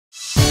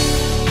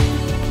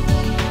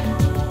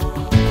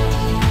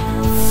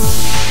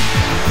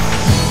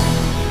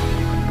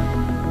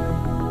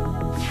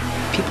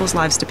people's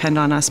lives depend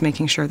on us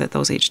making sure that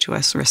those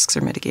H2S risks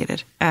are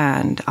mitigated.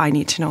 And I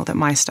need to know that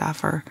my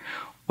staff are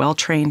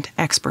well-trained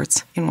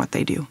experts in what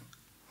they do.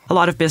 A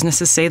lot of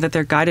businesses say that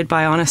they're guided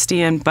by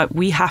honesty, but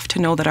we have to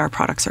know that our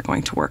products are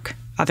going to work.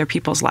 Other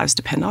people's lives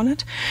depend on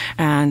it.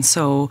 And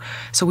so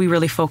we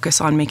really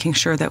focus on making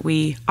sure that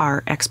we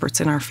are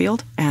experts in our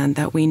field and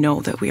that we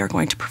know that we are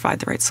going to provide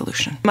the right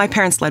solution. My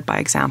parents led by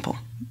example.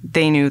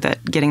 They knew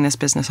that getting this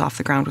business off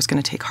the ground was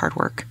going to take hard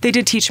work. They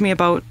did teach me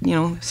about,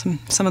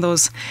 some of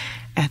those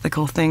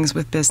ethical things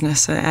with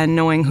business and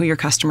knowing who your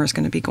customer is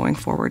going to be going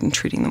forward and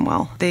treating them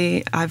well.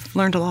 I've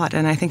learned a lot,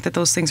 and I think that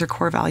those things are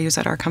core values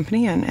at our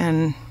company,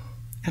 and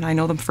I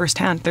know them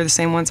firsthand. They're the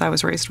same ones I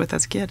was raised with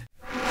as a kid.